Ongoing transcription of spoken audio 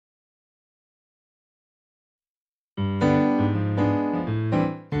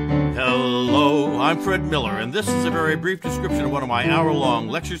I'm Fred Miller, and this is a very brief description of one of my hour-long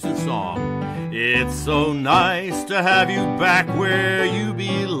lectures in song. It's so nice to have you back where you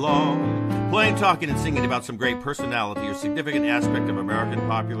belong. Playing, talking, and singing about some great personality or significant aspect of American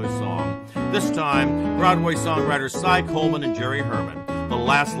popular song. This time, Broadway songwriters Cy Coleman and Jerry Herman, the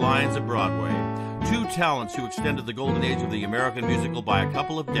last lions of Broadway. Two talents who extended the golden age of the American musical by a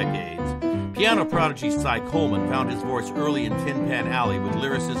couple of decades. Piano prodigy Cy Coleman found his voice early in Tin Pan Alley with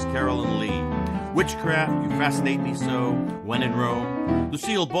lyricist Carolyn Lee. Witchcraft, You Fascinate Me So, When in Rome.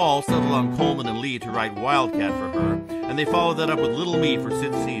 Lucille Ball settled on Coleman and Lee to write Wildcat for her, and they followed that up with Little Me for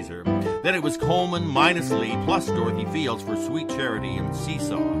Sid Caesar. Then it was Coleman minus Lee plus Dorothy Fields for Sweet Charity and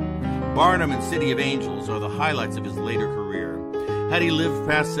Seesaw. Barnum and City of Angels are the highlights of his later career. Had he lived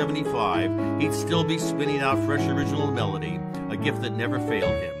past 75, he'd still be spinning out fresh original melody, a gift that never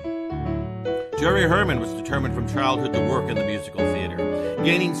failed him. Jerry Herman was determined from childhood to work in the musical theater.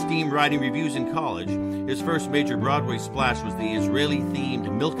 Gaining steam writing reviews in college, his first major Broadway splash was the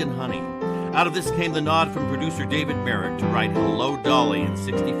Israeli-themed Milk and Honey. Out of this came the nod from producer David Merrick to write Hello, Dolly in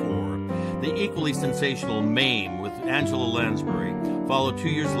 '64. The equally sensational Mame with Angela Lansbury followed 2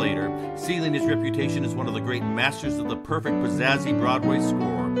 years later, sealing his reputation as one of the great masters of the perfect pizzazzy Broadway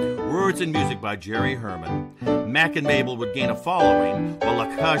score. Words and music by Jerry Herman. Mac and Mabel would gain a following, while La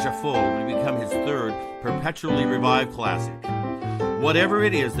Cage aux Folles would become his third, perpetually revived classic. Whatever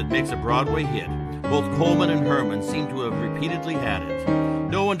it is that makes a Broadway hit, both Coleman and Herman seem to have repeatedly had it.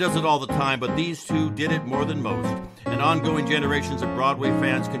 No one does it all the time, but these two did it more than most, and ongoing generations of Broadway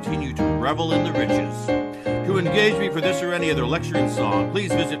fans continue to revel in the riches. To engage me for this or any other lecture in song,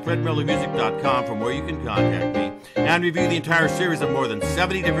 please visit fredmillermusic.com, from where you can contact me and review the entire series of more than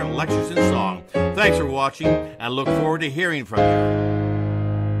 70 different lectures in song. Thanks for watching, and look forward to hearing from you.